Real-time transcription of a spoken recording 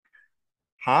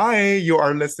Hi, you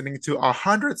are listening to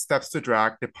 100 Steps to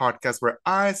Drag, the podcast where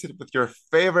I sit with your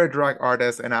favorite drag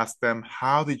artists and ask them,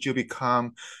 how did you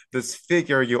become this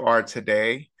figure you are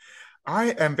today?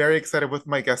 I am very excited with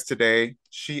my guest today.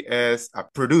 She is a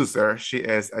producer, she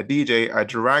is a DJ, a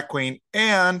drag queen,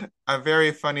 and a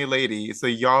very funny lady. So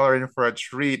y'all are in for a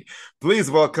treat.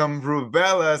 Please welcome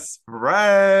Rubella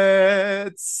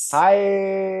Spreads.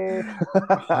 Hi.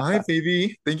 Hi,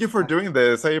 baby. Thank you for doing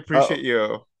this. I appreciate Oh,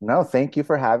 you. no, thank you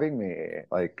for having me.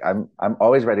 I'm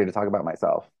always ready to talk about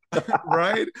myself.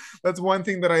 Right? That's one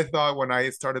thing that I thought when I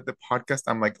started the podcast.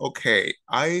 I'm like, okay,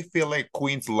 I feel like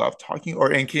queens love talking, or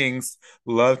and kings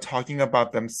love talking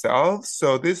about themselves.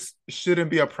 So this shouldn't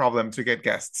be a problem to get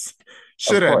guests. Of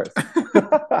Shouldn't.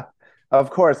 course. Of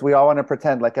course, we all want to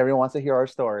pretend like everyone wants to hear our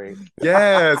story.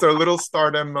 Yes, our little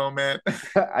stardom moment.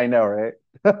 I know, right?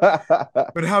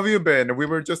 But how have you been? We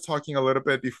were just talking a little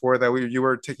bit before that you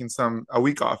were taking a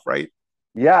week off, right?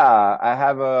 Yeah, I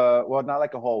have not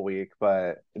like a whole week,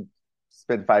 but it's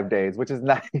been 5 days, which is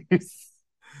nice. It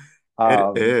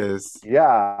Um, is.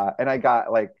 yeah, and I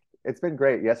got like it's been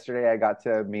great. Yesterday I got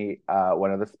to meet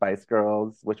one of the Spice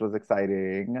Girls, which was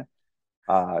exciting.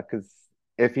 Because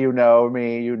if you know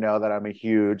me, you know that I'm a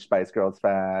huge Spice Girls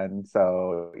fan.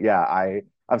 So yeah,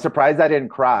 I'm surprised I didn't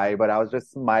cry, but I was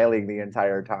just smiling the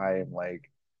entire time, like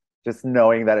just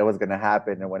knowing that it was gonna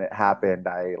happen. And when it happened,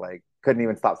 I like couldn't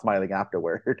even stop smiling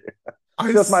afterward. I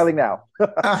Still s- smiling now.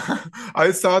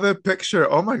 I saw the picture.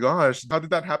 Oh my gosh, how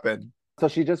did that happen? So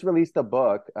she just released a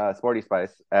book, Sporty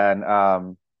Spice,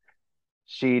 and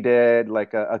she did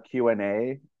like a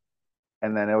Q&A,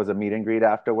 and then it was a meet and greet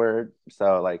afterward.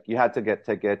 So like you had to get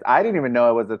tickets. I didn't even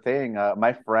know it was a thing.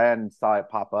 My friend saw it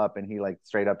pop up, and he like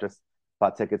straight up just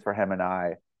bought tickets for him and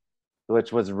I,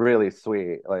 which was really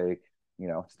sweet. Like,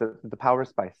 it's the power of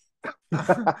Spice.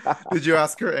 Did you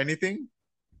ask her anything?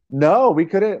 No, we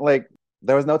couldn't like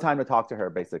there was no time to talk to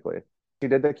her basically. She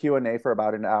did the Q&A for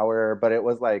about an hour, but it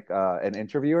was like an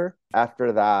interviewer.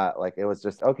 After that, like it was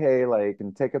just okay, like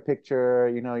and take a picture,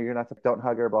 you're not don't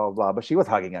hug her, blah blah blah. But she was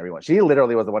hugging everyone. She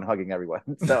literally was the one hugging everyone.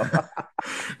 So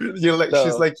You're like,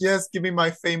 she's so like, yes, give me my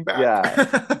fame back. yeah.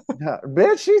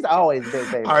 Bitch, she's always been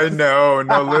I famous. know,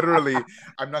 no, literally.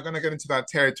 I'm not gonna get into that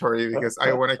territory because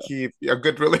I want to keep a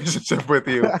good relationship with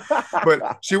you.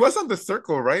 But she was on the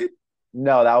circle, right?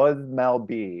 No, that was Mel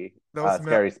B, That was Mel.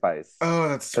 Scary Spice. Oh,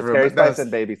 that's So true. Scary But Spice that's and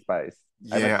Baby Spice.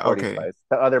 I meant yeah, Sporty okay. Spice,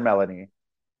 the other Melanie.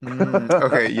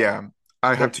 Okay, yeah. I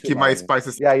have There's to two keep my Melanies.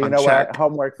 spices Yeah, you on know what? check.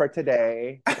 Homework for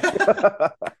today.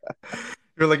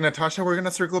 You're like, Natasha, we're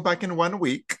gonna circle back in 1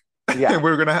 week. Yeah.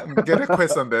 We're gonna get a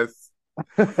quiz on this.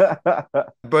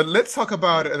 But let's talk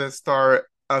about the star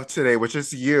of today, which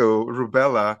is you,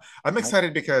 Rubella. I'm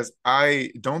excited because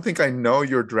I don't think I know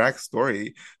your drag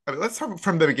story. Let's start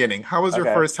from the beginning. How was your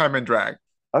Okay. first time in drag?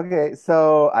 Okay.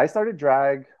 So I started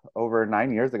drag over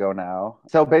 9 years ago now.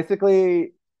 So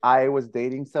basically, I was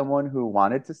dating someone who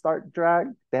wanted to start drag.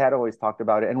 They had always talked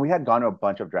about it, and we had gone to a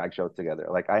bunch of drag shows together.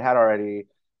 Like I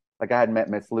had met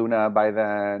Miss Luna by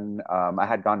then. I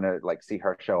had gone to like see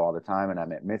her show all the time, and I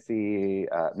met Missy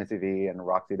V, and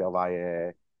Roxy Del Valle,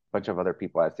 a bunch of other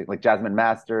people I've seen, like Jasmine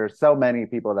Masters, so many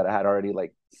people that I had already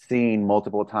like seen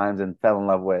multiple times and fell in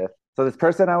love with. So this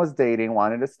person I was dating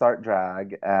wanted to start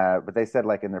drag, but they said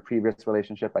like in their previous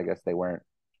relationship, I guess they weren't,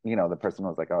 the person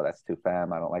was like, oh, that's too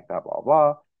femme. I don't like that, blah,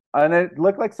 blah. And it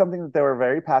looked like something that they were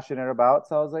very passionate about.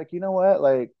 So I was like, you know what?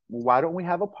 Like, why don't we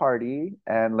have a party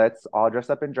and let's all dress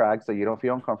up in drag so you don't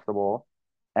feel uncomfortable?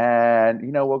 And,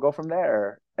 we'll go from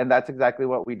there. And that's exactly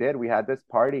what we did. We had this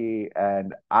party,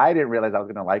 and I didn't realize I was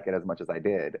going to like it as much as I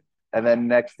did. And then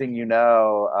next thing you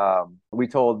know, we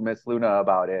told Miss Luna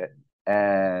about it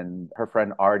and her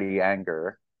friend Artie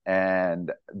Anger.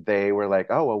 And they were like,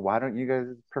 oh, well, why don't you guys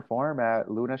perform at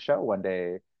Luna's show one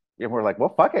day? And we're like,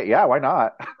 well, fuck it. Yeah, why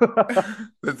not?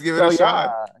 Let's give it So a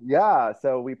shot. yeah, yeah.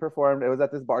 So we performed. It was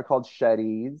at this bar called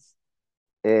Shetty's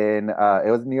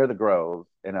it was near the Grove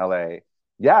in LA.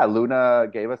 Yeah, Luna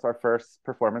gave us our first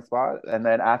performance spot. And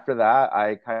then after that,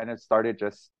 I kind of started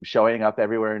just showing up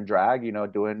everywhere in drag,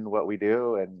 doing what we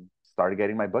do and started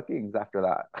getting my bookings after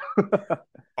that.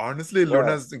 Honestly, Yeah.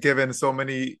 Luna's given so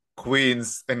many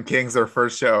queens and kings their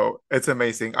first show. It's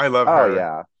amazing. I love Oh her.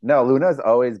 yeah. No, Luna's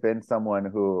always been someone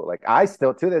who like I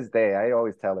still to this day, I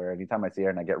always tell her anytime I see her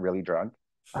and I get really drunk,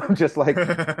 I'm just like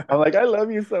I'm like, I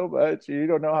love you so much. You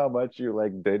don't know how much you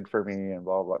like did for me and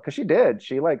blah blah. Because she did.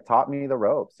 She like taught me the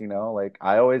ropes. Like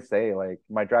I always say, like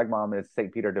my drag mom is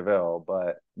St. Peter DeVille,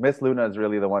 but Miss Luna is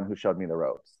really the one who showed me the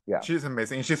ropes. Yeah. She's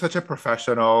amazing. She's such a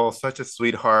professional, such a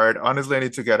sweetheart. Honestly, I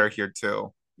need to get her here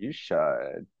too. You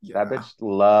should. That Yeah. bitch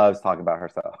loves talking about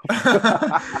herself.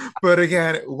 But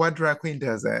again, what drag queen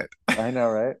doesn't? I know,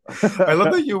 I love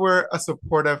right? that you were a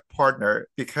supportive partner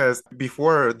because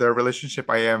before the relationship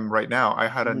I am right now, I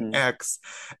had an hmm ex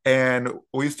and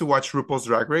we used to watch RuPaul's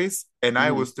Drag Race. And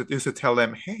I hmm was used to tell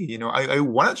him, hey, I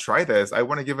want to try this. I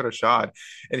want to give it a shot.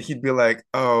 And he'd be like,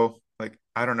 oh, like,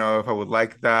 I don't know if I would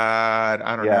like that.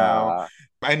 I don't know. Yeah.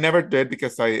 I never did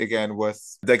because I, again,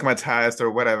 was stigmatized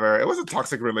or whatever. It was a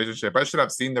toxic relationship. I should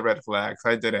have seen the red flags.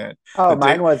 I didn't. Oh, The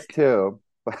mine date, was too.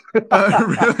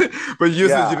 really? But you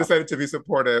Yeah. decided to be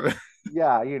supportive.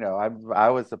 Yeah, I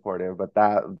was supportive, but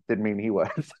that didn't mean he was.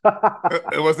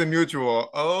 It wasn't mutual.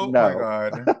 Oh my No.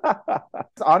 God.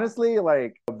 Honestly,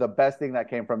 like the best thing that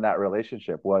came from that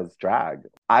relationship was drag.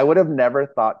 I would have never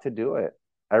thought to do it.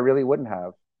 I really wouldn't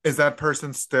have. Is that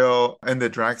person still in the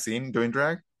drag scene doing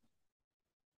drag?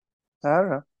 I don't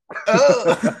know.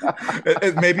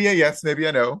 Oh, maybe a yes, maybe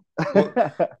a no. Well,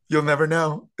 you'll never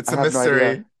know. It's I a have no idea.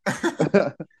 mystery.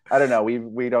 I don't know.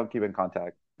 We don't keep in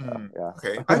contact. So,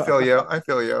 Okay, I feel yeah. you. I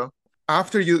feel you.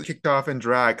 After you kicked off in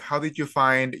drag, how did you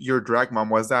find your drag mom?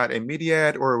 Was that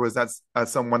immediate, or was that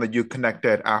someone that you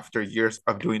connected after years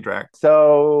of doing drag?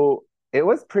 So it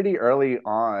was pretty early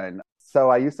on. So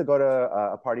I used to go to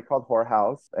a party called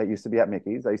Whorehouse. It used to be at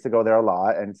Mickey's. I used to go there a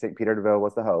lot, and St. Peterville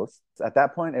was the host. At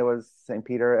that point, it was St.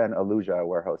 Peter and Aluja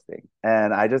were hosting,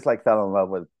 and I just like fell in love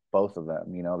with both of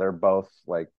them. They're both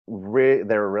like they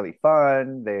were really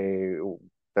fun. They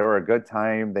were a good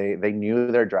time. They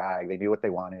knew their drag. They knew what they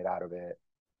wanted out of it.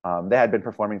 They had been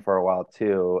performing for a while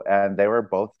too, and they were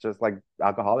both just like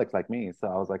alcoholics like me. So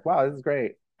I was like, wow, this is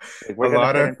great. Like A we're gonna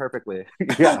lot fit of in perfectly.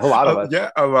 Yeah, a lot of us. yeah,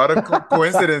 a lot of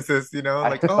coincidences, I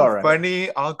like, oh, know, right? funny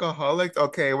alcoholics.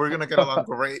 Okay, we're gonna get along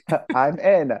great. I'm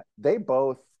in. They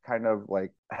both kind of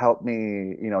like helped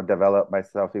me, develop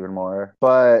myself even more.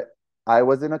 But I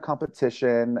was in a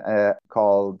competition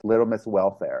called Little Miss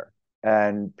Welfare,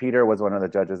 and Peter was one of the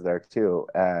judges there too.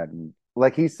 And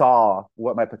like he saw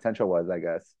what my potential was, I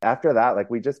guess. After that, like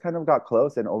we just kind of got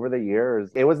close. And over the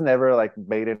years, it was never like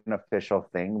made an official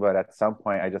thing. But at some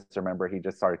point, I just remember he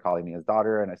just started calling me his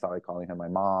daughter, and I started calling him my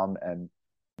mom. And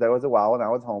there was a while when I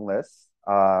was homeless.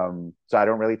 So I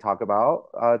don't really talk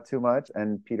about too much.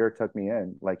 And Peter took me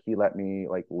in. Like he let me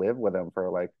like live with him for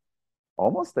like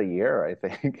almost a year, I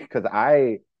think, because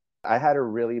I had a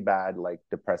really bad like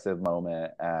depressive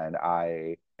moment, and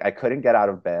I couldn't get out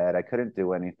of bed. I couldn't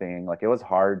do anything. Like it was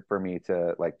hard for me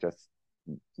to like just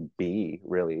be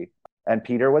really. And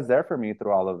Peter was there for me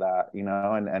through all of that,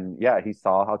 and yeah, he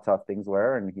saw how tough things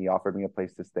were, and he offered me a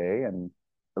place to stay, and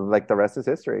like the rest is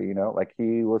history, like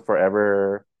he will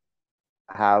forever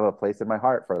have a place in my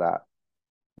heart for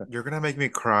You're gonna make me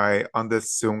cry on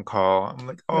this Zoom call. I'm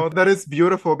like, oh, that is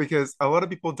beautiful because a lot of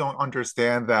people don't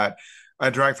understand that a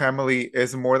drag family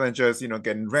is more than just,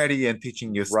 getting ready and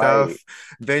teaching you stuff. right.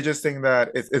 They just think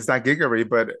that it's not giggery,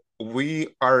 but we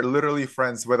are literally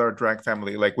friends with our drag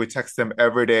family. Like we text them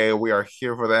every day. We are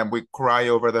here for them. We cry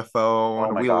over the Oh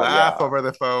phone. my We God, laugh yeah. over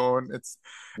the phone. It's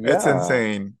Yeah.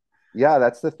 insane. Yeah,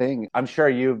 that's the thing. I'm sure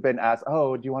you've been asked,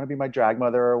 "Oh, do you want to be my drag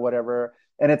mother or whatever?"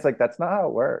 And it's like that's not how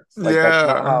it works. Like that's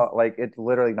not Yeah. how like it's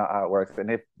literally not how it works.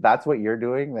 And if that's what you're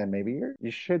doing, then maybe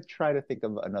you should try to think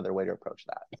of another way to approach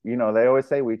that. They always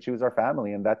say we choose our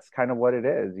family, and that's kind of what it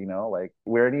is, like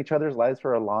we're in each other's lives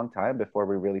for a long time before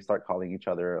we really start calling each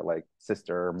other like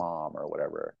sister or mom or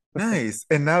whatever. Nice.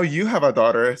 And now you have a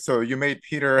daughter, so you made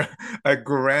Peter a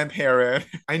grandparent.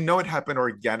 I know it happened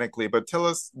organically, but tell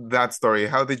us that story.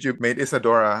 How did you make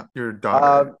Isadora your daughter?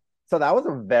 Um, so that was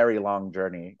a very long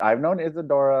journey. I've known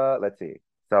Isadora, let's see.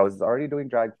 So I was already doing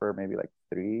drag for maybe like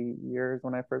 3 years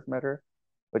when I first met her,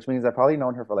 which means I've probably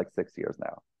known her for like 6 years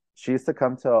now. She used to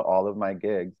come to all of my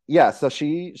gigs. Yeah, so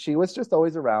she was just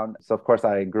always around. So of course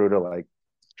I grew to like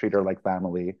treat her like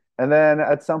family. And then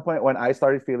at some point when I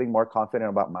started feeling more confident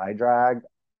about my drag,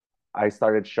 I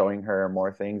started showing her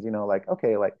more things, like,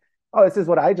 okay, like, oh, this is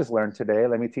what I just learned today.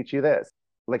 Let me teach you this.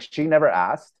 Like, she never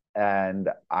asked, and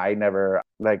I never,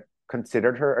 like,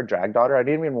 considered her a drag daughter. I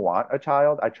didn't even want a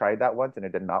child. I tried that once and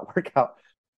it did not work out.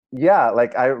 Yeah,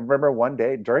 like, I remember one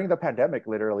day during the pandemic,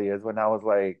 literally, is when I was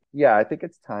like, yeah, I think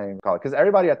it's time to call it. Because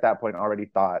everybody at that point already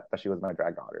thought that she was my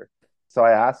drag daughter. So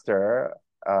I asked her,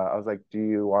 I was like, do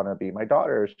you want to be my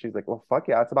daughter? She's like, well, fuck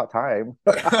yeah, it's about time.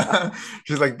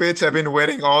 She's like, bitch, I've been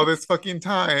waiting all this fucking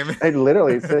time. And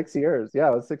literally 6 years. Yeah,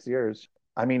 it was 6 years.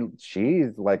 I mean,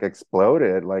 she's like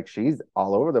exploded. Like she's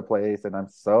all over the place. And I'm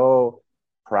so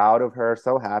proud of her,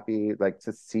 so happy like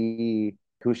to see.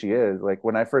 who she is. Like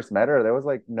when I first met her, there was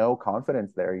like no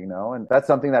confidence there, you know? And that's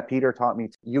something that Peter taught me.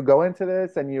 You go into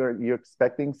this and you're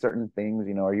expecting certain things,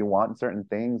 you know, or you want certain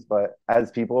things, but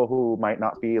as people who might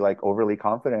not be like overly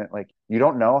confident, like you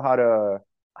don't know how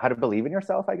to believe in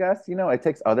yourself, I guess. You know, it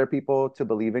takes other people to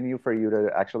believe in you for you to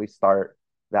actually start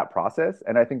that process.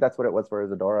 And I think that's what it was for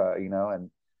Isadora, you know,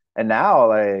 and now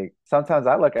like sometimes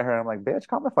I look at her and I'm like, bitch,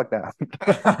 calm the fuck down.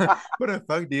 What the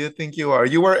fuck do you think you are?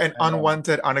 You were an I know.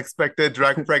 unwanted, unexpected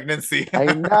drag pregnancy.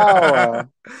 I know.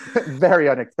 Very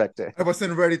unexpected. I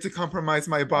wasn't ready to compromise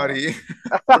my No. body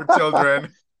for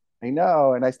children. I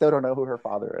know, and I still don't know who her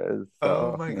father is.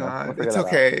 Oh So, my you know, we'll God. figure It's that out.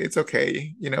 okay. It's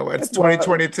okay. You know, it's It's what,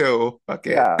 2022. Fuck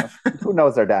it. yeah. Who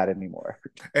knows their dad anymore?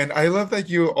 And I love that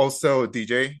you also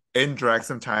DJ in drag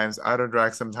sometimes, out of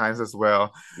drag sometimes as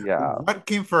well. Yeah. What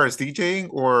came first, DJing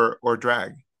or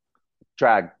drag?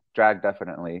 Drag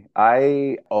definitely.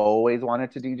 I always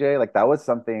wanted to DJ. Like that was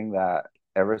something that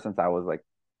ever since I was like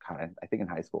kind of, I think in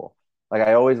high school, like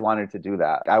I always wanted to do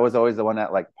that. I was always the one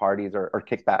at like parties or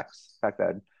kickbacks back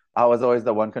then. I was always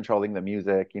the one controlling the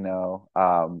music, you know.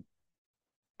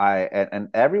 And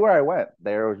everywhere I went,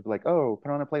 they was like, "Oh,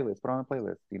 put on a playlist, put on a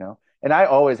playlist," you know. And I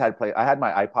always had play. I had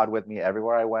my iPod with me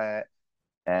everywhere I went.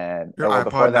 And Your oh, well,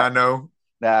 before iPod that, Nano.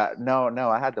 no,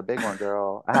 I had the big one,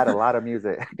 girl. I had a lot of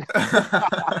music.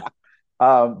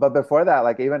 But before that,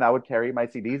 like even I would carry my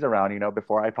CDs around, you know,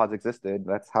 before iPods existed.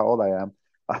 That's how old I am.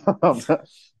 Um,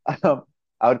 um,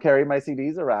 I would carry my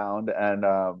CDs around, and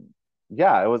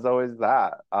yeah, it was always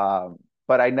that.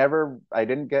 But I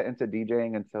didn't get into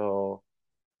DJing until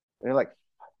like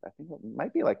I think it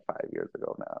might be like 5 years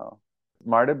ago now.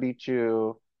 Marta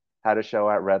Bichu had a show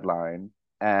at Redline,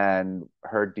 and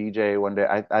her DJ one day,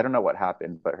 I don't know what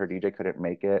happened, but her DJ couldn't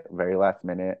make it very last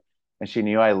minute. And she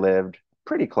knew I lived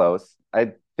pretty close.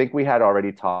 I think we had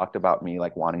already talked about me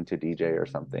like wanting to DJ or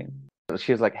something. So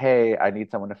she was like, "Hey, I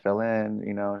need someone to fill in,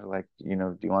 you know, like, you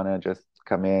know, do you want to just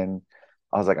come in?"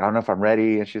 I was like, "I don't know if I'm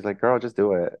ready." And she's like, "Girl, just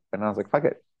do it." And I was like, "Fuck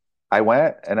it." I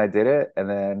went and I did it. And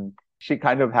then she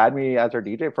kind of had me as her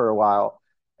DJ for a while.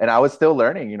 And I was still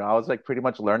learning, you know, I was like pretty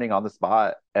much learning on the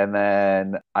spot. And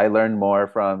then I learned more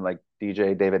from like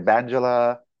DJ David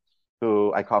Bangela,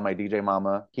 who I call my DJ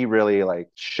mama. He really like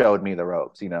showed me the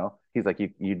ropes, you know. He's like,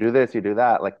 you do this, you do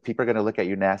that. Like people are gonna look at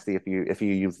you nasty if you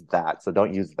use that. So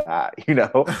don't use that, you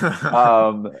know.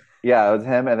 Yeah, it was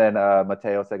him and then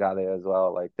Mateo Segale as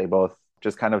well. Like they both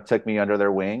just kind of took me under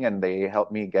their wing and they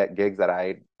helped me get gigs that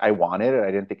I wanted and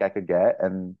I didn't think I could get.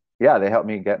 And yeah, they helped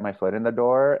me get my foot in the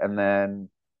door. And then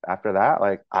after that,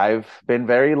 like I've been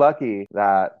very lucky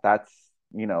that that's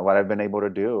you know what I've been able to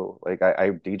do. Like I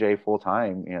DJ full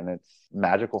time and it's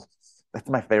magical. That's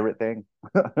my favorite thing.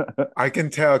 I can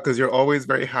tell because you're always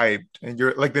very hyped and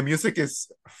you're like the music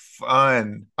is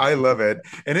fun. I love it.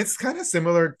 And it's kind of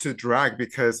similar to drag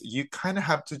because you kind of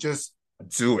have to just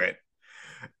do it.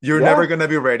 You're never Yeah. gonna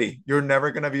be ready. You're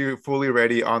never gonna be fully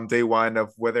ready on day one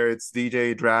of whether it's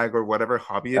DJ, drag, or whatever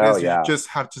hobby it Oh is. You yeah. just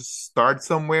have to start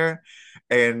somewhere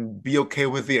and be okay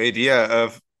with the idea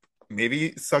of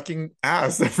maybe sucking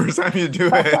ass the first time you do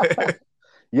it.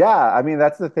 Yeah, I mean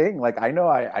that's the thing. Like I know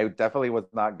I definitely was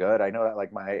not good. I know that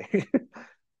like my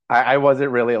I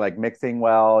wasn't really like mixing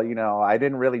well, you know, I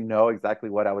didn't really know exactly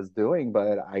what I was doing,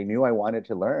 but I knew I wanted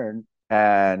to learn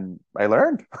and I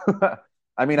learned.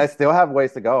 I mean, I still have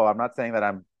ways to go. I'm not saying that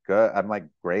I'm good. I'm like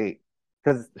great.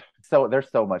 Because so there's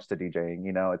so much to DJing,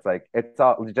 you know, it's like it's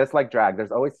all just like drag.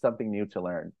 There's always something new to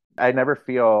learn. I never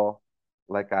feel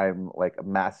like I'm like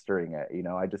mastering it, you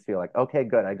know. I just feel like, okay,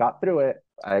 good. I got through it.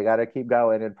 I gotta keep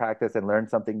going and practice and learn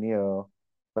something new.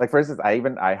 Like for instance,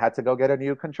 I had to go get a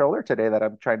new controller today that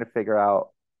I'm trying to figure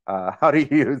out how to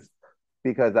use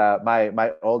because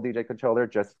my old DJ controller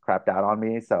just crapped out on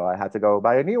me, so I had to go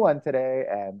buy a new one today,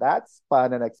 and that's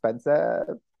fun and expensive.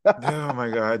 Oh my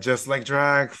God, just like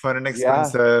drag, fun and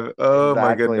Yeah, expensive. Oh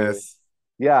my exactly. goodness.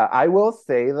 Yeah, I will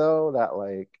say though that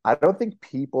like I don't think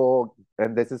people,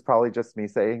 and this is probably just me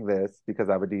saying this because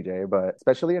I'm a DJ, but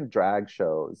especially in drag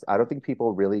shows, I don't think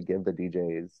people really give the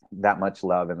DJs that much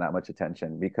love and that much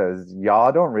attention because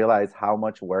y'all don't realize how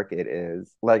much work it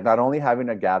is. Like not only having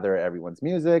to gather everyone's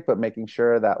music, but making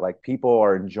sure that like people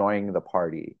are enjoying the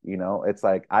party, you know? It's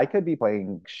like I could be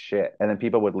playing shit and then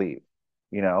people would leave,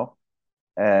 you know?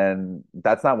 And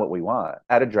that's not what we want.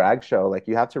 At a drag show, like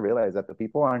you have to realize that the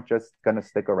people aren't just going to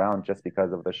stick around just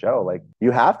because of the show. Like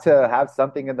you have to have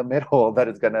something in the middle that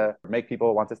is going to make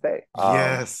people want to stay.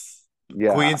 Yes.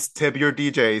 Yeah. Queens, tip your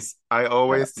DJs. I Yeah.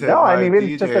 always tip No, I my mean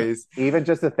DJs. even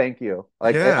just a thank you.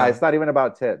 Like Yeah. it's not even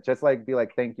about tip. Just like be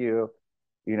like thank you,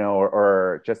 you know,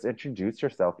 or just introduce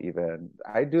yourself even.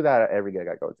 I do that at every gig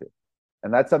I go to.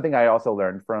 And that's something I also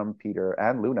learned from Peter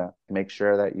and Luna. Make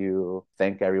sure that you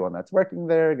thank everyone that's working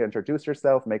there, introduce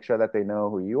yourself, make sure that they know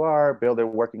who you are, build a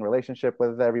working relationship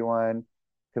with everyone.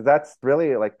 Because that's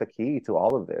really like the key to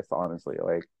all of this, honestly.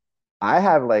 Like I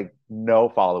have like no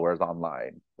followers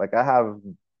online. Like I have,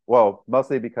 well,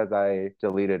 mostly because I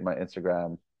deleted my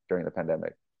Instagram during the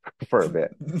pandemic for a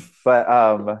bit. But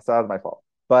so that was my fault.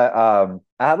 But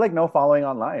I have like no following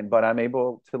online, but I'm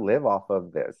able to live off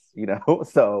of this, you know?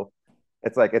 So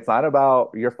it's like it's not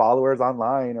about your followers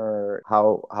online or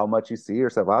how much you see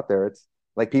yourself out there. It's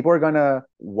like people are gonna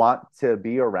want to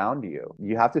be around you.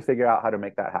 You have to figure out how to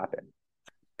make that happen.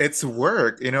 It's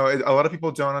work, a lot of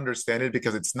people don't understand it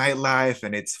because it's nightlife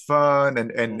and it's fun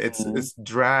and Hmm. it's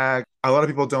drag. A lot of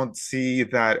people don't see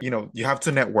that, you have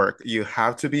to network, you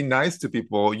have to be nice to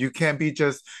people. You can't be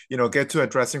just, get to a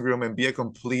dressing room and be a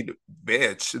complete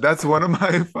bitch. That's one of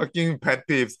my fucking pet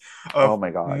peeves Oh of my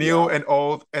God, new yeah. and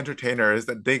old entertainers,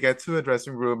 that they get to a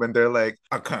dressing room and they're like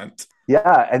a cunt.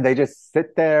 Yeah, and they just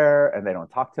sit there and they don't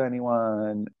talk to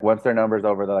anyone. Once their number's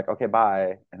over, they're like, okay,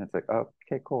 bye. And it's like, oh,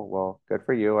 okay, cool. Well, good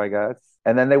for you, I guess.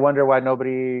 And then they wonder why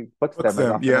nobody books Books them as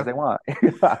them, often as yeah. they want.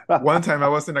 One time I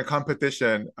was in a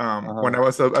competition when Uh-huh. I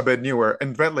was a bit newer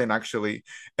in Red Lane actually,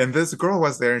 and this girl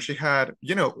was there and she had,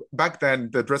 back then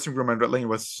the dressing room in Red Lane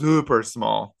was super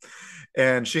small,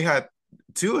 and she had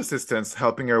two assistants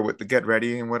helping her with the get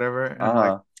ready and whatever. And Uh-huh.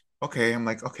 I'm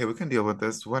like, okay, we can deal with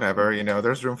this, whatever,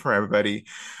 there's room for everybody.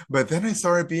 But then I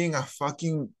started being a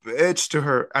fucking bitch to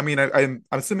her. I mean, I'm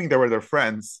assuming they were their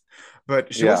friends,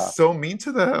 but she was Yeah. so mean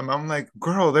to them. I'm like,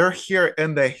 girl, they're here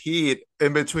in the heat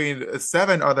in between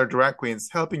seven other drag queens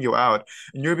helping you out,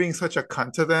 and you're being such a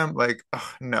cunt to them. Like,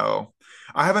 ugh, no.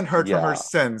 I haven't heard from her Yeah.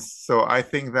 since, so I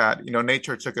think that,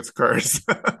 nature took its curse.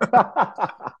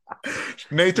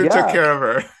 Nature took Yeah. care of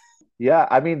her. Yeah.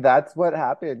 I mean, that's what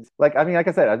happens. Like, I mean, like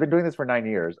I said, I've been doing this for 9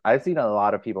 years. I've seen a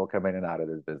lot of people come in and out of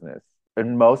this business.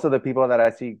 And most of the people that I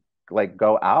see like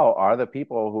go out are the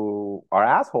people who are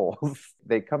assholes.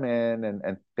 They come in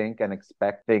and think and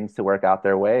expect things to work out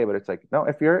their way. But it's like, no,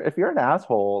 if you're an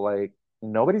asshole, like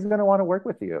nobody's gonna want to work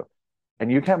with you.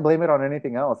 And you can't blame it on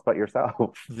anything else but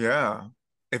yourself. Yeah.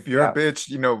 If you're a Yeah,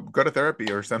 bitch, go to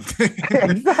therapy or something. Fix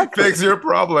exactly. your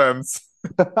problems.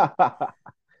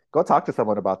 Go talk to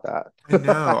someone about that. I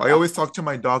know. I always talk to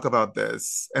my dog about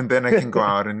this, and then I can go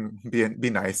out and be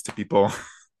nice to people.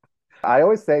 I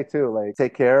always say too, like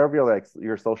take care of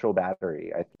your social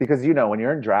battery. Because when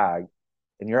you're in drag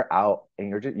and you're out and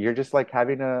you're just like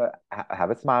having to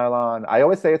have a smile on. I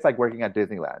always say it's like working at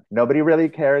Disneyland. Nobody really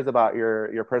cares about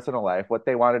your personal life. What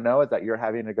they want to know is that you're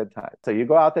having a good time. So you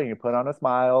go out there and you put on a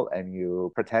smile and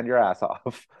you pretend your ass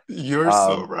off. You're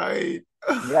so Um, right.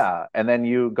 yeah, and then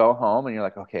you go home and you're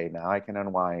like, okay, now I can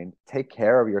unwind. Take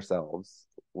care of yourselves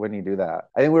when you do that.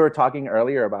 I think we were talking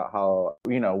earlier about how,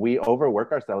 we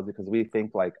overwork ourselves because we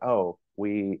think like, oh,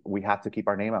 we have to keep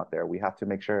our name out there. We have to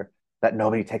make sure that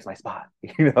nobody takes my spot,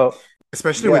 you know?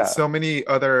 Especially with Yeah, so many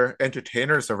other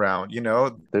entertainers around,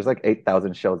 there's like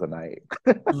 8,000 shows a night.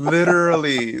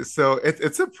 literally. So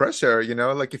it's a pressure,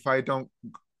 like if I don't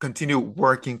continue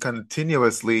working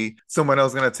continuously, someone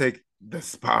else is gonna take the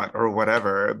spot or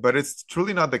whatever. But it's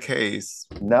truly not the case.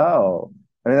 No.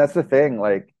 I mean, that's the thing.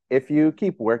 Like, if you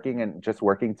keep working and just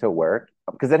working to work,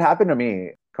 because it happened to me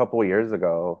a couple of years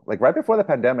ago, like right before the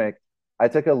pandemic, I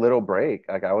took a little break.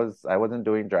 Like I wasn't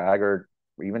doing drag or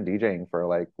even DJing for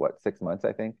like what 6 months,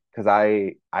 I think, because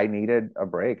I needed a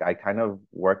break. I kind of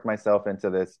worked myself into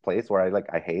this place where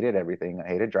I hated everything. I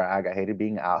hated drag. I hated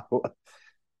being out.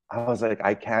 I was like,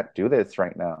 I can't do this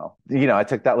right now. I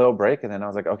took that little break and then I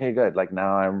was like, okay, good. Like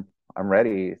now I'm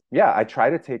ready. Yeah, I try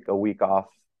to take a week off,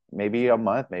 maybe a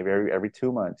month, maybe every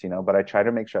 2 months, but I try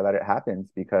to make sure that it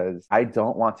happens because I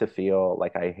don't want to feel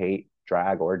like I hate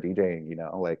drag or DJing,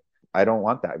 like I don't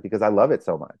want that because I love it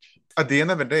so much. At the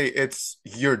end of the day, it's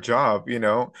your job.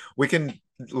 We can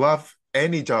love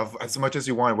any job as much as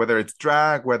you want, whether it's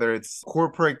drag, whether it's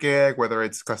corporate gig, whether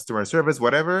it's customer service,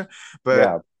 whatever. But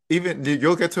Yeah. even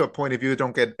you'll get to a point if you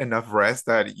don't get enough rest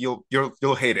that you'll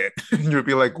hate it. You'll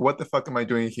be like, what the fuck am I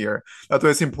doing here? That's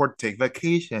why it's important to take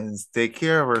vacations, take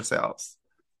care of ourselves.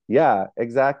 Yeah,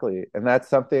 exactly. And that's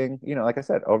something, like I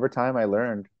said, over time I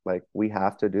learned like we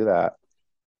have to do that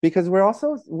because we're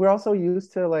also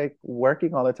used to like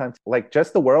working all the time, like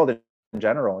just the world in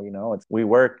general, it's we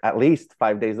work at least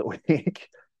 5 days a week.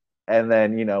 And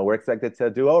then, we're expected to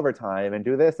do overtime and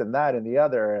do this and that and the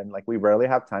other. And like we rarely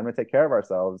have time to take care of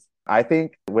ourselves. I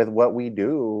think with what we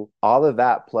do, all of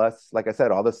that plus, like I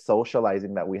said, all the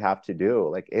socializing that we have to do,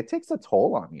 like it takes a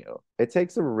toll on you. It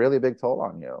takes a really big toll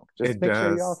on you. Just It make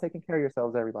sure you're all does. taking care of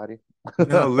yourselves, everybody.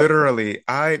 No, literally.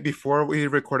 Before we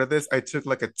recorded this, I took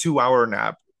like a 2 hour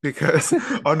nap because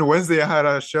on Wednesday I had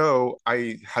a show.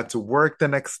 I had to work the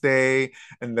next day,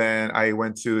 and then I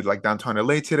went to like downtown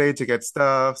LA today to get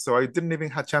stuff. So I didn't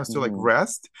even have a chance to like Mhm.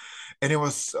 rest. And it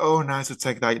was so nice to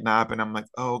take that nap. And I'm like,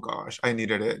 oh gosh, I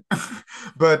needed it.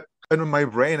 But in my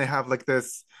brain, I have like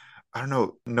this. I don't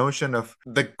know, notion of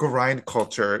the grind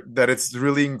culture that it's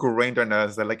really ingrained in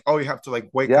us that like, oh, you have to like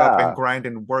wake up and Yeah. grind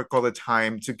and work all the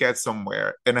time to get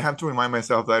somewhere. And I have to remind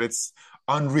myself that it's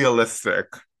unrealistic.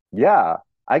 Yeah.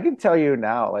 I can tell you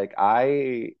now, like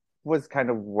I was kind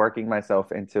of working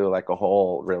myself into like a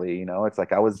hole, really, It's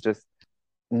like I was just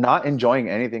not enjoying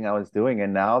anything I was doing.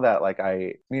 And now that like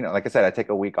like I said, I take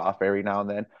a week off every now and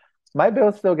then. My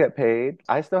bills still get paid.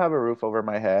 I still have a roof over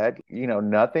my head.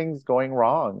 Nothing's going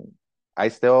wrong. I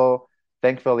still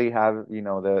thankfully have,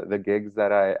 the gigs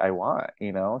that I want.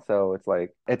 So it's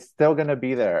like it's still gonna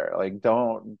be there. Like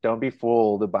don't be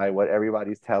fooled by what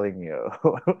everybody's telling you.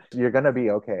 You're gonna be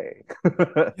okay.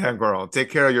 Yeah, girl, take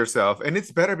care of yourself. And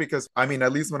it's better because, I mean,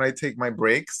 at least when I take my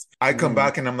breaks, I come Mm.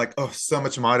 back and I'm like, oh, so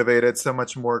much motivated, so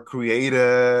much more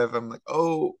creative. I'm like,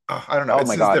 oh, I don't know. Oh It's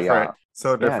my just God, different. yeah.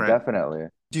 So Yeah, different. definitely.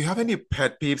 Do you have any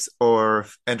pet peeves or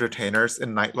entertainers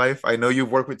in nightlife? I know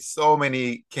you've worked with so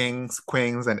many kings,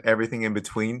 queens, and everything in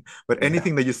between, but Yeah.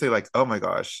 anything that you say, like, oh my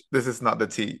gosh, this is not the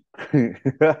tea.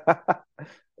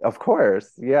 Of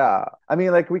course. Yeah. I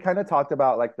mean, like we kind of talked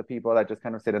about like the people that just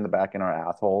kind of sit in the back in our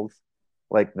assholes.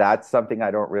 Like that's something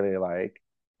I don't really like.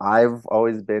 I've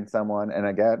always been someone, and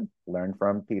again, learned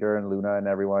from Peter and Luna and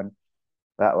everyone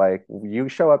that like you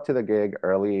show up to the gig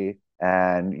early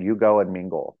and you go and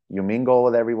mingle. You mingle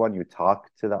with everyone, you talk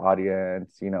to the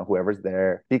audience, whoever's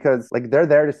there because like they're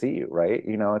there to see you, right?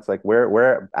 It's like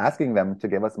we're asking them to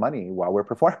give us money while we're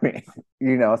performing.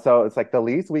 So it's like the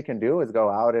least we can do is go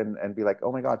out and be like,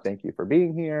 "Oh my God, thank you for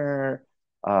being here.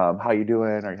 How you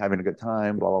doing? Are you having a good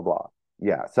time? Blah blah blah."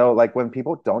 Yeah. So like when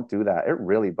people don't do that, it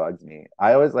really bugs me.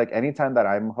 I always like anytime that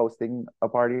I'm hosting a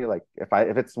party, like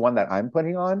if it's one that I'm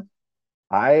putting on,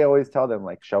 I always tell them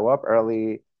like show up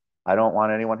early. I don't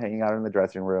want anyone hanging out in the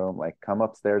dressing room. Like come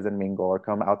upstairs and mingle or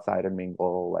come outside and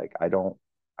mingle. Like I don't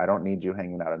need you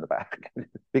hanging out in the back.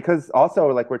 Because also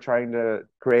like we're trying to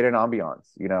create an ambiance.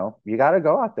 You got to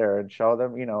go out there and show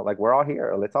them, like we're all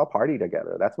here. Let's all party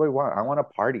together. That's what we want. I want to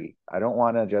party. I don't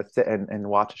want to just sit and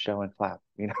watch a show and clap.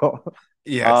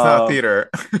 Yeah, it's not Um theater.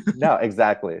 no,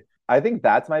 exactly. I think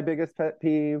that's my biggest pet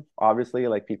peeve. Obviously,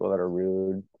 like people that are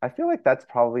rude. I feel like that's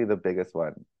probably the biggest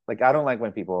one. Like I don't like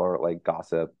when people are like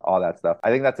gossip, all that stuff. I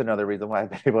think that's another reason why I've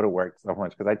been able to work so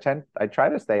much because I try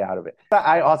to stay out of it. But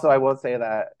I will say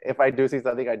that if I do see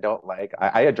something I don't like,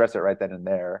 I address it right then and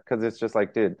there because it's just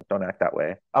like, dude, don't act that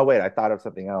way. Oh wait, I thought of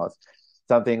something else.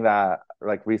 Something that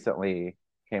like recently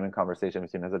came in conversation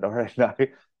between Isadora and I.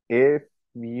 If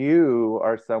you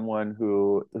are someone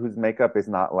whose makeup is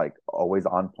not like always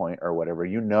on point or whatever,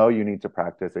 you need to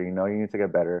practice or you need to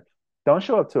get better. Don't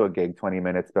show up to a gig 20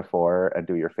 minutes before and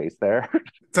do your face there.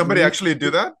 Somebody You actually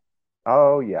do that?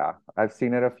 Oh yeah, I've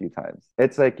seen it a few times.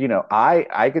 It's like,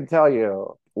 I can tell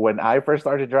you when I first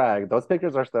started drag, those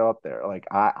pictures are still up there. Like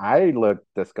I look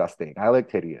disgusting. I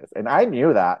look hideous. And I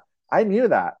knew that. I knew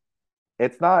that.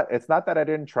 It's not that I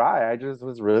didn't try. I just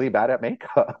was really bad at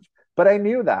makeup. But I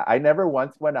knew that. I never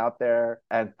once went out there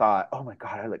and thought, "Oh my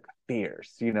God, I look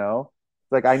fierce."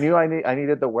 It's like I knew I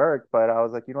needed the work, but I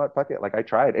was like, "You know what? Fuck it." Like I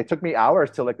tried. It took me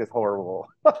hours to look this horrible.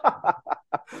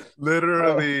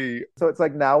 Uh, Literally. so it's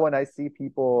like now when I see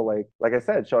people like I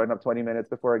said, showing up 20 minutes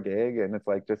before a gig and it's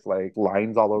like just like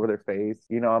lines all over their face,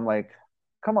 I'm like,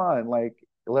 come on, like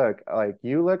look, like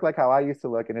you look like how I used to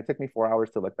look and it took me 4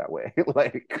 hours to look that way.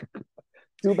 Like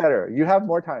do better. You have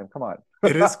more time. Come on.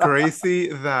 It is crazy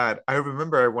that I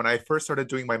remember when I first started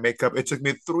doing my makeup, it took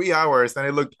me 3 hours and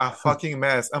it looked a fucking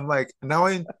mess. I'm like, now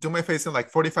I do my face in like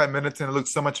 45 minutes and it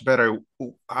looks so much better.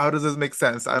 How does this make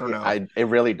sense? I don't Yeah, know. it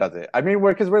really doesn't. I mean,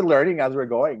 we're learning as we're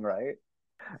going, right?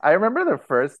 I remember the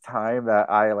first time that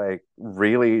I like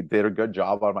really did a good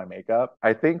job on my makeup.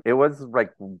 I think it was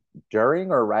like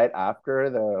during or right after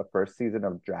the first season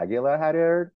of Dragula had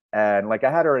aired. And like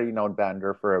I had already known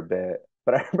Vander for a bit,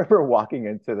 but I remember walking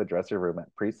into the dressing room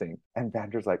at Precinct and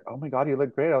Vander's like, "Oh my God, you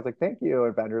look great." I was like, "Thank you."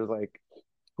 And Vander's like,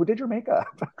 "Who did your makeup?"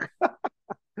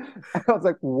 I was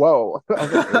like, whoa. I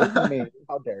was like, it was me.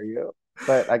 How dare you?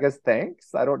 But I guess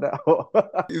thanks. I don't know.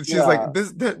 She's like,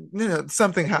 Yeah.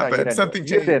 something No, you happened, didn't do it. something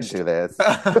You didn't changed. do this.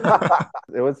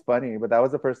 It was funny, but that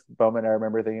was the first moment I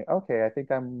remember thinking, okay, I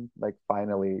think I'm like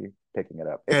finally picking it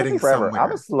up. It took me Getting forever.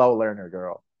 I'm a somewhere. slow learner,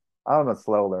 girl. I'm a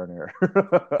slow learner.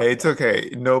 Hey, it's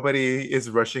okay. Nobody is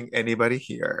rushing anybody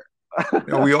here.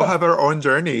 We all have our own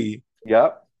journey.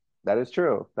 Yep, that is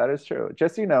true. That is true.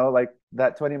 Just like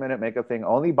that 20-minute makeup thing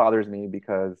only bothers me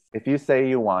because if you say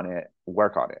you want it,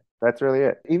 work on it. That's really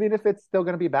it. Even if it's still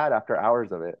going to be bad after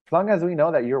hours of it. As long as we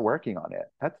know that you're working on it,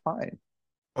 that's fine.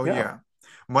 Oh, Yeah. yeah.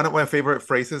 One of my favorite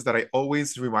phrases that I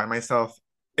always remind myself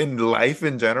in life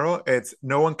in general, it's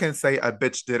no one can say a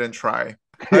bitch didn't try.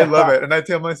 I love Yeah. it. And I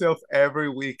tell myself every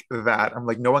week that I'm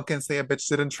like, no one can say a bitch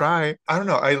didn't try. I don't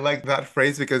know. I like that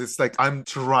phrase because it's like, I'm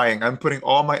trying, I'm putting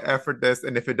all my effort this.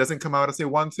 And if it doesn't come out as I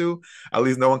want to, at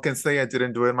least no one can say I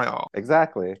didn't do it my all.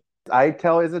 Exactly. I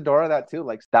tell Isadora that too.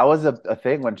 Like that was a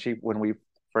thing when we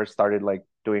first started like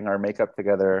doing our makeup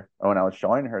together, when I was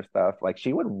showing her stuff, like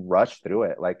she would rush through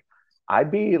it. Like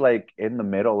I'd be like in the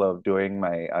middle of doing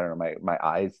my, I don't know, my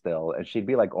eyes still, and she'd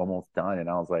be like almost done. And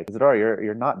I was like, Isadora,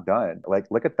 you're not done. Like,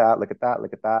 look at that, look at that,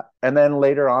 look at that. And then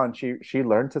later on, she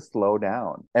learned to slow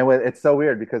down. And it's so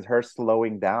weird because her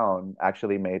slowing down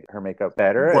actually made her makeup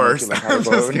better. And then she Worse. learned how to I'm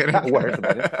just go kidding. worse,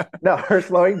 imagine. No, her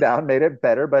slowing down made it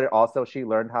better, but it also she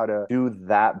learned how to do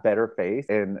that better face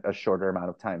in a shorter amount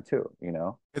of time too, you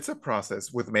know? It's a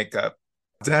process with makeup.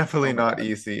 Definitely Oh my not God.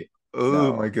 easy.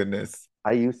 Oh my No. goodness.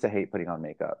 I used to hate putting on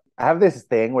makeup. I have this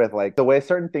thing with like the way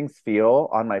certain things feel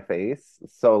on my face.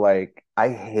 So like I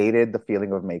hated the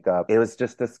feeling of makeup. It was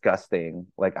just disgusting.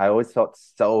 Like I always felt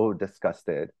so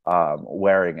disgusted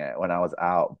wearing it when I was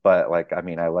out. But like I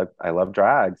mean I love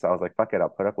drag, so I was like fuck it, I'll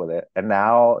put up with it. And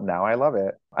now I love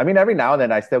it. I mean every now and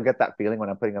then I still get that feeling when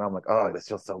I'm putting it on. I'm like, "Oh, this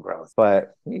feels so gross."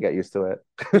 But you get used to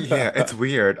Yeah, it's it.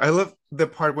 weird. I love the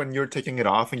part when you're taking it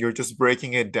off and you're just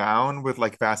breaking it down with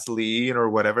like Vaseline or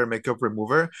whatever makeup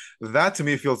remover. That to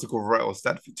me feels gross.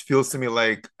 That feels to me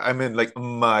like I'm in like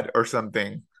mud or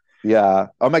something. Yeah.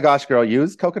 Oh my gosh, girl,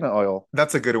 use coconut oil.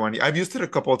 That's a good one. I've used it a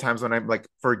couple of times when I like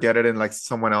forget it and like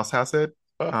someone else has it.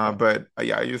 But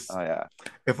yeah, I use Oh yeah.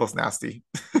 it feels nasty.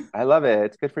 I love it.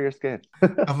 It's good for your skin.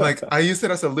 I'm like, I use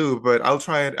it as a lube, but I'll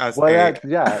try it as Well, a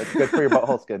yeah, it's good for your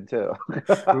butthole skin too.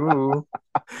 ooh,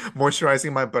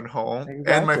 moisturizing my butthole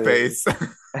and my Exactly. face.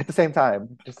 At the same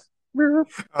time, just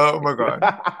Oh my God.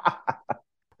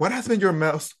 What has been your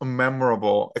most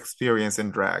memorable experience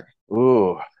in drag?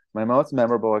 Ooh, my most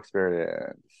memorable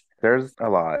experience. There's a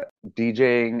lot.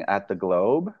 DJing at the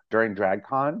Globe during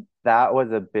DragCon, that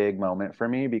was a big moment for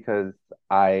me because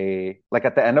I, like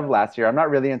at the end of last year, I'm not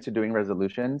really into doing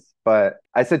resolutions, but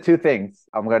I said two things.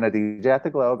 I'm going to DJ at the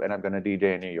Globe and I'm going to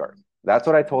DJ in New York. That's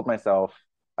what I told myself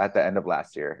at the end of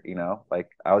last year, Like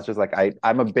I was just like,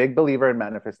 I'm a big believer in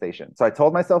manifestation. So I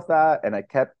told myself that and I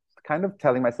kept kind of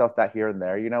telling myself that here and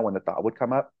there, when the thought would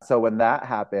come up. So when that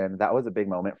happened, that was a big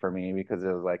moment for me because it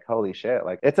was like, holy shit,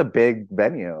 like it's a big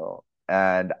venue.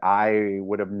 And I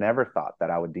would have never thought that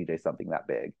I would DJ something that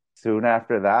big. Soon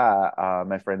after that,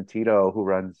 my friend Tito, who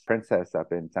runs Princess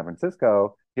up in San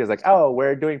Francisco, he was like, "Oh,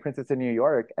 we're doing Princess in New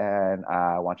York, and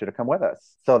I want you to come with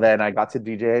us." So then I got to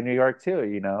DJ in New York too,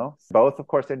 both of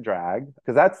course in drag,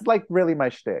 because that's like really my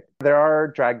shtick. There are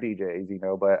drag DJs,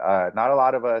 but not a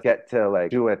lot of us get to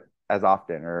like do it as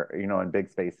often or in big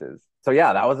spaces. So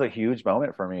yeah, that was a huge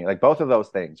moment for me. Like both of those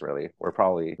things really were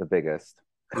probably the biggest.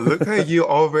 Look at you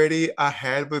already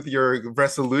ahead with your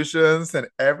resolutions and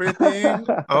everything.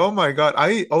 Oh my God.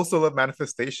 I also love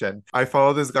manifestation. I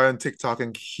follow this guy on TikTok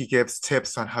and he gives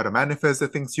tips on how to manifest the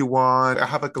things you want. I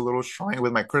have like a little shrine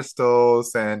with my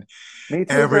crystals and Me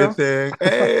too, girl. everything.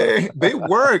 Hey, they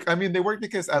work. I mean, they work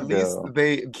because They at least do.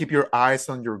 they keep your eyes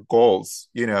on your goals,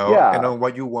 and Yeah, on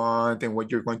what you want and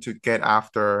what you're going to get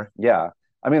after. yeah.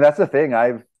 I mean, that's the thing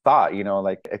I've thought,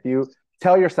 like if you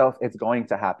tell yourself it's going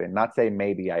to happen, not say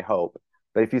maybe, I hope,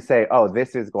 but if you say, oh,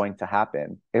 this is going to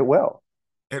happen, it will.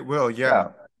 It will, yeah. Yeah.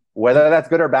 Whether that's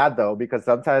good or bad though, because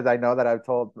sometimes I know that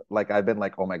I've been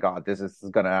like, oh my God, this is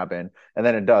gonna happen. And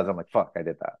then it does. I'm like, fuck, I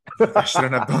did Like I that.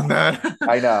 shouldn't have done that.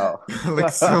 I know. Like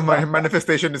so my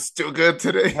manifestation is too good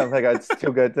today. I'm like, it's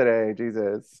too good today.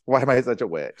 Jesus. Why am I such a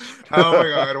witch? Oh my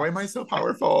God, why am I so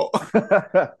powerful?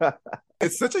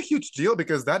 It's such a huge deal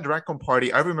because that DragCon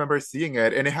party, I remember seeing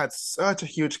it and it had such a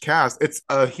huge cast. It's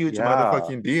a huge Yeah.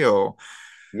 motherfucking deal.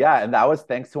 Yeah, and that was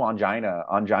thanks to Angina.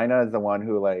 Angina is the one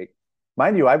who like,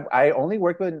 mind you, I only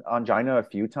worked with Angina a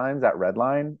few times at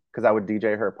Redline because I would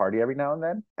DJ her party every now and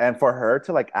then. And for her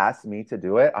to like ask me to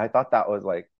do it, I thought that was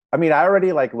like I mean, I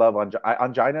already like love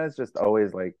Angina is just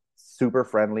always like super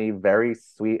friendly, very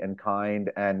sweet and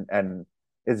kind, and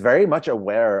is very much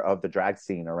aware of the drag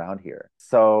scene around here.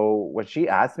 So when she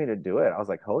asked me to do it, I was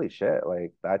like, holy shit,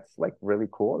 like that's like really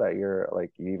cool that you're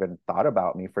like you even thought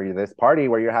about me for this party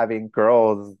where you're having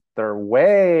girls they're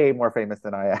way more famous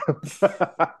than I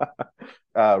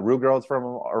am. Rue girls from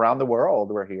around the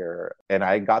world were here, and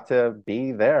I got to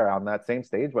be there on that same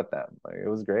stage with them. Like, it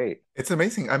was great. It's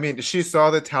amazing. I mean, she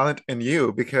saw the talent in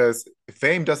you because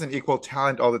fame doesn't equal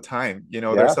talent all the time. You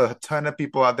know, there's Yeah. a ton of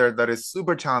people out there that is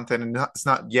super talented and it's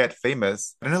not yet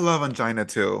famous. And I love Angina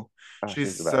too. Oh, she's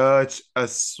She's the best. such a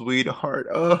sweetheart.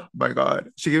 Oh my God.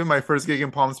 She gave me my first gig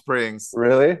in Palm Springs.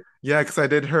 Really? Yeah, because I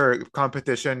did her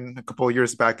competition a couple of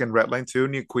years back in Redline too,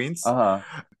 New Queens, Uh-huh.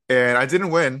 and I didn't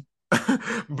win.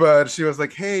 But she was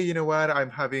like, "Hey, you know what? I'm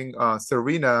having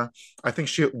Serena. I think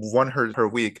she won her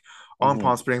week on Hmm.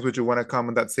 Palm Springs. Would you want to come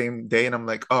on that same day?" And I'm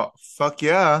like, "Oh, fuck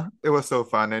yeah!" It was so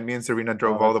fun, and me and Serena Oh,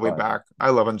 drove all that's the way fun. back. I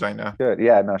love Angina. Good.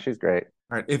 Yeah, no, she's great.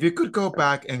 All right, if you could go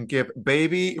back and give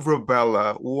baby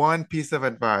Rubella one piece of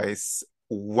advice,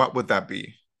 what would that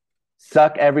be?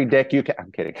 Suck every dick you can.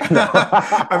 I'm kidding. No.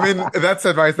 I mean, that's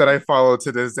advice that I follow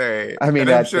to this day, I mean, and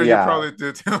I'm that's sure you yeah. probably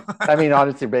do too. I mean,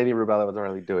 honestly, Baby Rubella was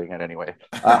already doing it anyway.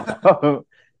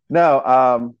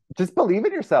 No, just believe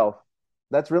in yourself.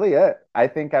 That's really it. I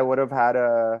think I would have had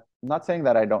a, I'm not saying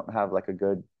that I don't have like a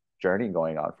good journey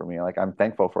going on for me. Like I'm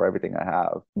thankful for everything I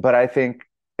have. But I think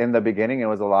in the beginning it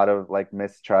was a lot of like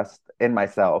mistrust in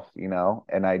myself,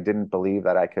 and I didn't believe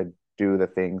that I could do the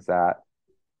things that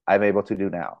I'm able to do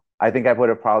now. I think I would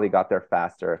have probably got there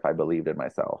faster if I believed in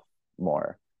myself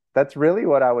more. That's really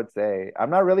what I would say. I'm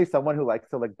not really someone who likes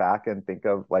to look back and think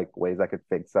of like ways I could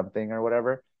fix something or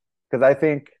whatever. Because I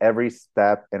think every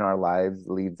step in our lives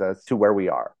leads us to where we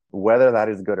are, whether that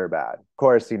is good or bad. Of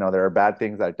course, there are bad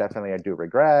things that definitely I do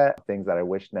regret, things that I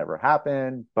wish never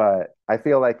happened. But I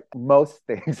feel like most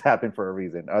things happen for a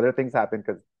reason. Other things happen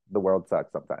because the world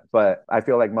sucks sometimes. But I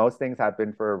feel like most things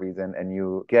happen for a reason, and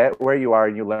you get where you are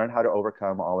and you learn how to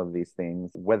overcome all of these things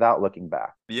without looking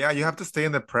back. Yeah, you have to stay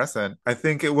in the present. I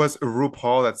think it was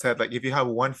RuPaul that said, like, if you have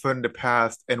one foot in the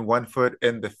past and one foot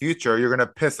in the future, you're gonna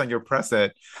piss on your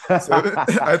present. So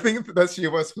I think that she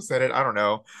was who said it. I don't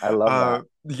know. I love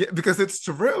that. Yeah, because it's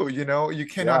true, you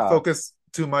cannot Yeah. focus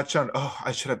too much on, oh,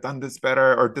 I should have done this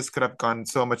better, or this could have gone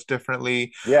so much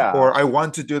differently, Yeah, or I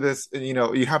want to do this.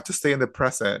 You have to stay in the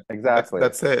present. That's exactly.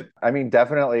 that's it. I mean,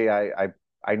 definitely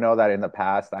I know that in the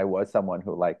past I was someone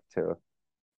who liked to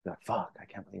be like, fuck, I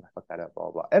can't believe I fucked that up,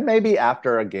 blah, blah. And maybe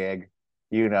after a gig,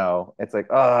 it's like,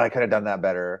 oh, I could have done that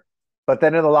better. But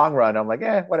then in the long run, I'm like,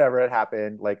 whatever, it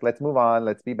happened. Like, let's move on,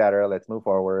 let's be better, let's move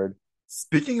forward.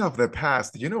 Speaking of the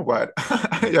past, you know what?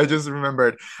 I just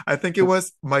remembered. I think it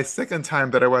was my second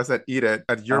time that I was at Eat It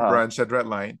at your Uh-huh. brunch at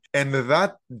Redline. And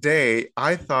that day,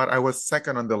 I thought I was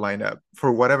second on the lineup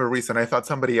for whatever reason. I thought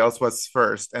somebody else was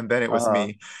first, and then it was Uh-huh.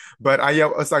 me. But I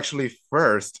was actually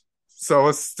first. So I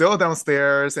was still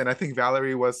downstairs, and I think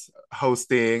Valerie was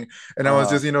hosting. And I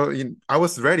was Uh-huh. just, I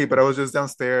was ready, but I was just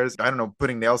downstairs, I don't know,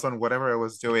 putting nails on whatever I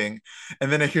was doing.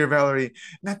 And then I hear Valerie,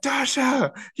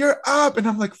 Natasha, you're up. And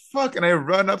I'm like, fuck. And I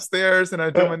run upstairs and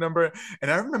I do my number. And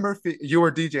I remember you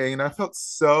were DJing and I felt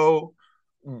so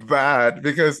bad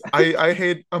because I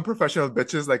hate unprofessional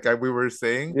bitches like we were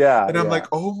saying. Yeah, And I'm like, yeah.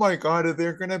 oh my God,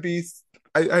 they're gonna be.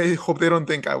 I hope they don't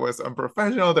think I was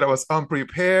unprofessional, that I was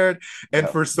unprepared. And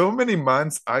Yep. for so many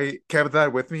months, I kept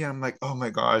that with me. I'm like, oh my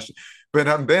gosh.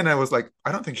 But then I was like,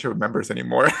 I don't think she remembers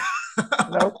anymore.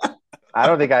 Nope. I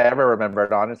don't think I ever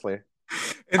remembered, honestly.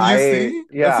 And you see,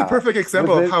 that's a Yeah. perfect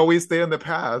example of how we stay in the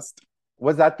past.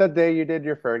 Was that the day you did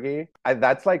your Fergie?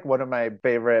 That's like one of my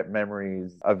favorite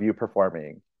memories of you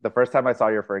performing. The first time I saw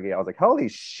your Fergie, I was like, holy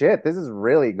shit, this is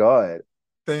really good.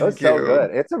 It was Thank so you. good.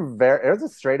 It was a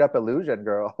straight up illusion,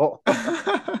 girl.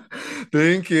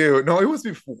 Thank you. No, it was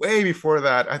way before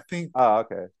that. I think, Oh,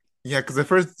 okay. yeah, because the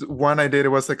first one I did, it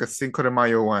was like a Cinco de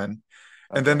Mayo one.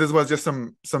 And then Okay. this was just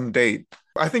some date.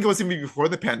 I think it was even before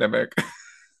the pandemic.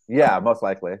 Yeah, most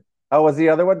likely. Oh, was the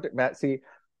other one, Matt? See,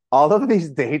 all of these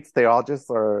dates, they all just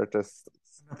are just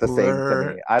the same to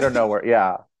Blur. me. I don't know where,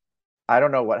 yeah. I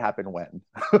don't know what happened when.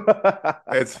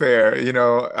 It's fair.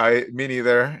 Me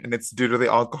neither. And it's due to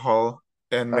the alcohol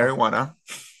and Ugh, marijuana.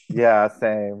 yeah,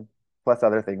 same. Plus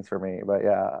other things for me, but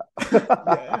yeah.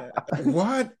 Yeah.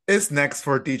 What is next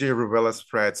for DJ Rubella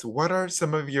Spreads? What are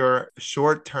some of your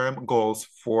short-term goals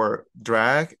for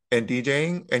drag and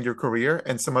DJing and your career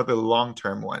and some of the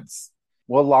long-term ones?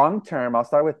 Well, long term, I'll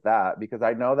start with that because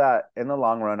I know that in the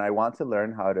long run, I want to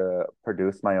learn how to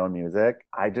produce my own music.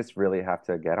 I just really have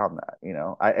to get on that, you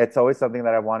know. It's always something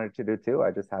that I wanted to do too.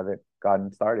 I just haven't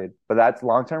gotten started. But that's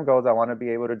long term goals. I want to be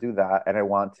able to do that, and I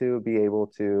want to be able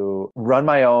to run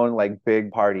my own like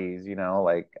big parties, you know.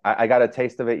 Like I got a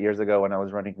taste of it years ago when I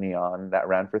was running Neon that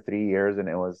ran for 3 years, and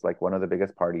it was like one of the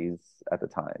biggest parties at the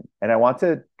time. And I want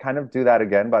to kind of do that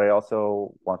again, but I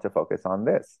also want to focus on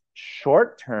this.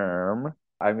 Short term,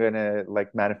 I'm gonna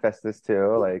like manifest this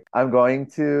too. Like I'm going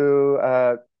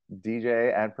to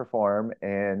DJ and perform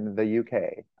in the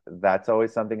UK. That's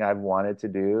always something I've wanted to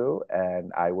do,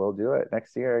 and I will do it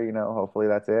next year. You know, hopefully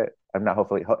that's it. I'm not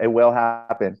hopefully it will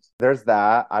happen. There's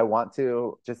that. I want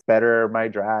to just better my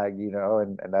drag, you know,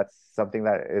 and that's something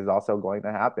that is also going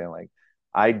to happen. Like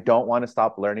I don't want to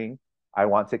stop learning. I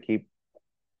want to keep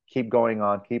going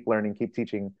on, keep learning, keep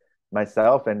teaching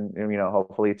myself, and you know,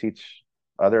 hopefully teach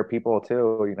other people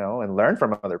too, you know, and learn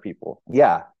from other people.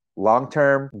 Yeah. Long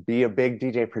term, be a big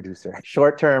DJ producer.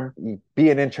 Short term, be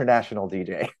an international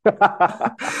DJ.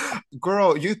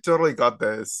 Girl, you totally got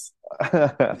this.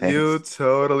 You Thanks.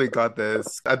 totally got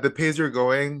this. At the pace you're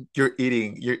going, you're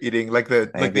eating. You're eating. Like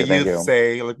Thank the you. Thank youth you.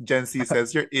 say, like Gen Z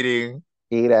says, you're eating.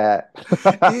 Eat it.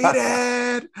 Eat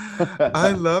it.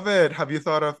 I love it. Have you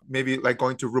thought of maybe like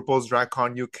going to RuPaul's Drag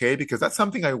Con UK? Because that's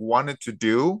something I wanted to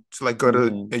do, to like go to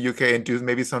Mhm. the UK and do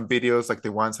maybe some videos like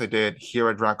the ones I did here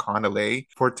at Drag Con LA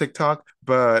for TikTok.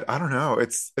 But I don't know.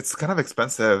 It's kind of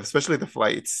expensive, especially the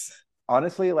flights.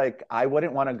 Honestly, like I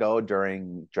wouldn't want to go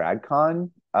during DragCon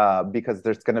because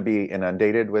there's going to be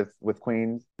inundated with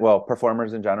queens, well,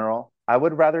 performers in general. I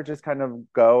would rather just kind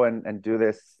of go and do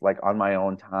this like on my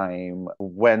own time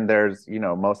when there's, you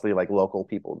know, mostly like local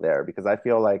people there because I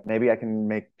feel like maybe I can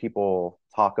make people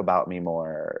talk about me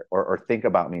more or think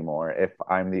about me more if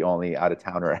I'm the only out of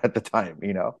towner at the time,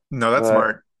 you know? No, that's But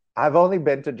smart. I've only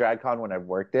been to DragCon when I've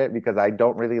worked it because I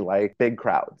don't really like big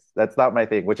crowds. That's not my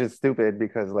thing, which is stupid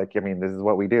because like I mean this is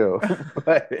what we do.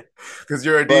 but Because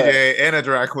you're a but DJ and a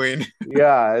drag queen.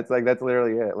 yeah, it's like that's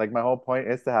literally it. Like my whole point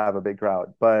is to have a big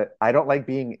crowd, but I don't like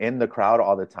being in the crowd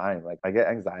all the time. Like I get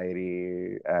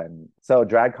anxiety and so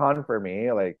DragCon for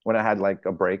me, like when I had like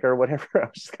a break or whatever, I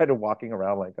was just kind of walking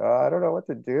around like, oh, I don't know what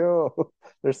to do.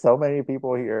 There's so many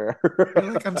people here.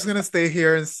 You're like, I'm just gonna stay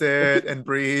here and sit and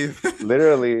breathe,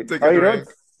 Literally. take Oh, a you know, drink.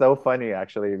 it's so funny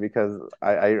actually because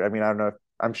I mean, I don't know if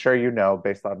I'm sure you know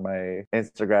based on my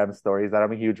Instagram stories that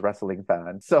I'm a huge wrestling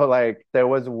fan. So like there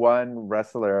was one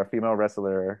wrestler, a female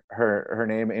wrestler, her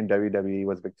name in WWE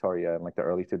was Victoria in like the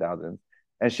early 2000s.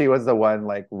 And she was the one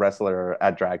like wrestler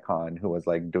at DragCon who was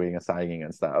like doing a signing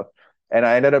and stuff. And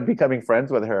I ended up becoming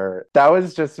friends with her. That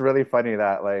was just really funny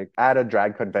that like at a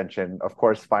drag convention, of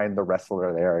course, find the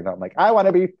wrestler there. And I'm like, I want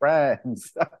to be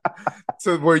friends.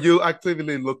 So were you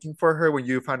actively looking for her when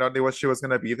you found out that she was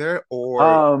gonna be there,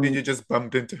 or did you Um, just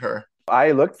bump into her?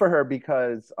 I looked for her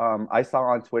because I saw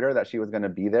on Twitter that she was gonna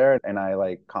be there, and I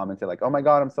like commented like, "Oh my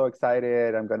God, I'm so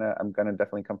excited! I'm gonna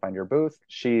definitely come find your booth."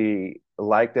 She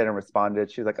liked it and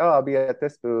responded. She's like, "Oh, I'll be at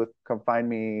this booth. Come find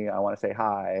me. I want to say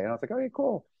hi." And I was like, "Okay,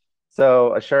 cool."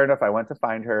 So sure enough, I went to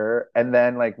find her, and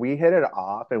then like we hit it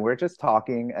off, and we're just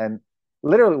talking, and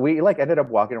literally we like ended up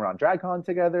walking around DragCon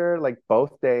together like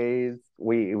both days.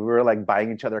 We were like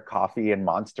buying each other coffee and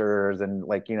monsters, and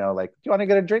like you know, like do you want to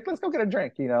get a drink? Let's go get a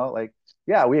drink. You know, like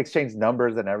yeah, we exchanged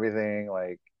numbers and everything.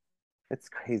 Like it's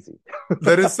crazy.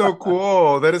 That is so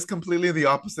cool. That is completely the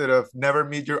opposite of never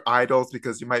meet your idols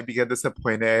because you might be get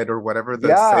disappointed or whatever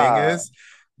the saying Yeah. is.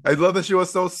 I love that she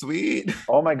was so sweet.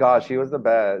 Oh my gosh, he was the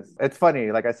best. It's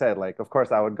funny, like I said, like of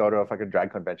course I would go to a fucking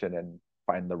drag convention and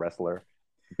find the wrestler,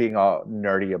 being all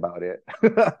nerdy about it.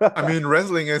 I mean,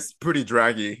 wrestling is pretty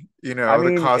draggy, you I know,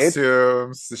 the mean, it's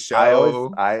costumes, the I always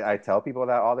show. I tell people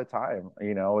that all the time,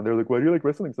 you know, and they're like, "Why do you like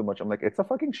wrestling so much?" I'm like, "It's a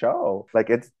fucking show. Like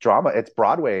it's drama, it's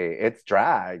Broadway, it's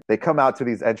drag. They come out to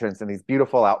these entrants in these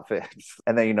beautiful outfits,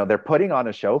 and then you know they're putting on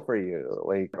a show for you.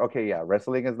 Like, okay, yeah,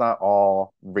 wrestling is not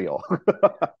all real.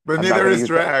 But I'm not neither gonna is use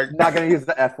the drag. not gonna use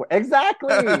the F word. Exactly.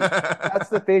 That's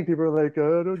the thing. People are like,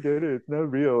 oh, I don't get it. It's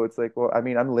not real. It's like, well, I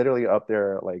mean, I'm literally up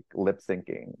there like lip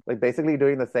syncing, like basically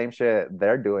doing the same shit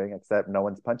they're doing, except no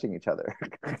one's punching each other.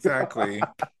 Exactly.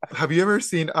 Have you ever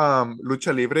seen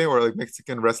lucha libre or like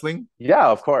Mexican wrestling? Yeah,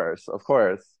 of course, of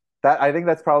course. That I think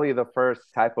that's probably the first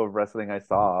type of wrestling I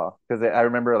saw because I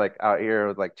remember like out here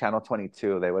with like Channel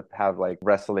 22, they would have like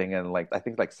wrestling and like I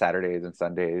think like Saturdays and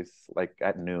Sundays like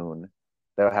at noon.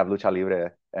 They would have lucha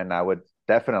libre and I would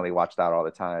definitely watch that all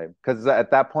the time because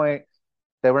at that point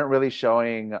they weren't really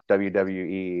showing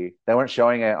WWE. They weren't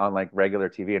showing it on like regular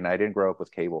TV, and I didn't grow up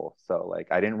with cable, so like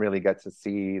I didn't really get to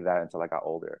see that until I got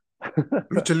older.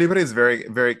 Lucha Libre is very,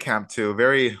 very camp too.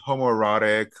 Very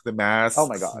homoerotic. The Oh my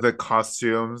masks, God. the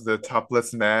costumes, the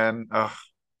topless men. Ugh.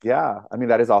 Yeah. I mean,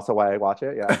 that is also why I watch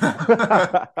it.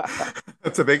 Yeah.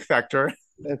 That's a big factor.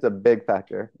 It's a big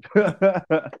factor.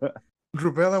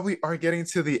 Rubella, we are getting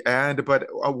to the end, but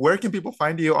where can people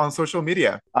find you on social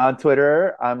media? On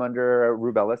Twitter, I'm under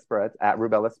Rubella Spreads, at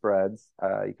Rubella Spreads.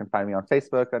 You can find me on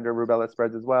Facebook under Rubella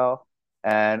Spreads as well.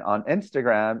 And on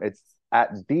Instagram, it's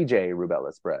at DJ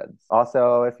Rubella Spreads.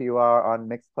 Also, if you are on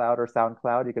Mixcloud or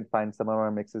SoundCloud, you can find some of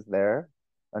our mixes there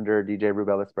under DJ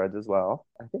Rubella Spreads as well.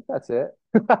 I think that's it.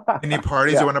 Any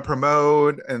parties you Yeah. want to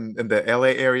promote in the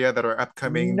LA area that are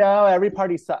upcoming? No, every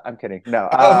party I'm kidding. No.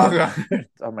 Oh, God.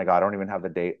 Oh my God, I don't even have the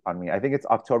date on me. I think it's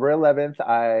October 11th.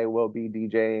 I will be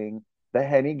DJing the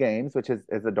Henny Games, which is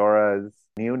Isadora's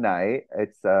new night.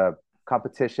 It's a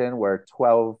competition where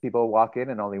 12 people walk in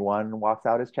and only one walks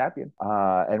out as champion.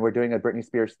 And we're doing a Britney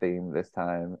Spears theme this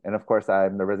time. And of course,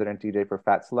 I'm the resident DJ for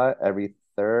Fat Slut every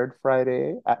third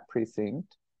Friday at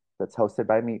Precinct. That's hosted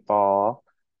by Meatball.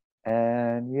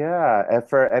 And yeah, and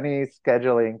for any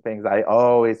scheduling things, I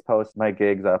always post my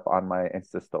gigs up on my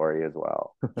Insta story as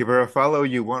well. Give her a follow.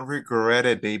 You won't regret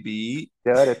it, baby.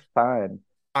 Good, it's fun.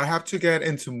 I have to get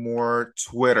into more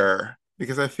Twitter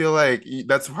because I feel like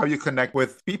that's how you connect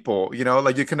with people,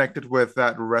 like you connected with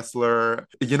that wrestler.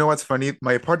 You know what's funny?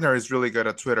 My partner is really good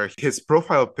at Twitter. His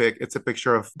profile pic, it's a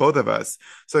picture of both of us.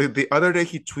 So the other day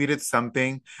he tweeted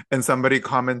something and somebody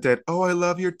commented, "Oh, I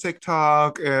love your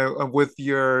TikTok with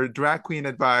your drag queen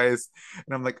advice."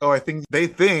 And I'm like, "Oh, I think they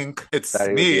think it's That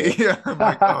it was me." you. Yeah, I'm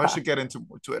like, "Oh, I should get into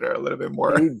more Twitter a little bit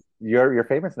more." See, you're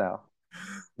famous now.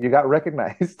 You got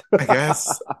recognized. I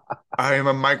guess I am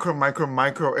a micro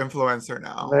influencer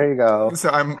now. There you go. So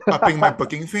I'm upping my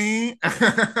booking fee.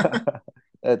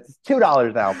 It's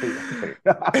 $2 now, please.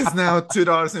 It's now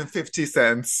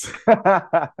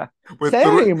 $2.50 with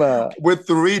three Same. with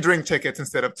three drink tickets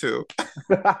instead of two.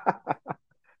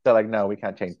 They're like, no, we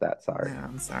can't change that. Sorry. Yeah,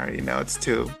 I'm sorry. No, it's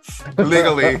two.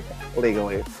 Legally.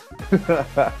 Legally.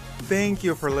 Thank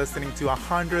you for listening to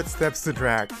 100 Steps to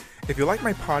Drag. If you like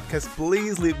my podcast,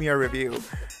 please leave me a review.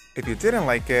 If you didn't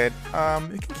like it,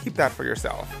 you can keep that for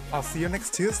yourself. I'll see you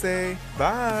next Tuesday.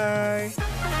 Bye.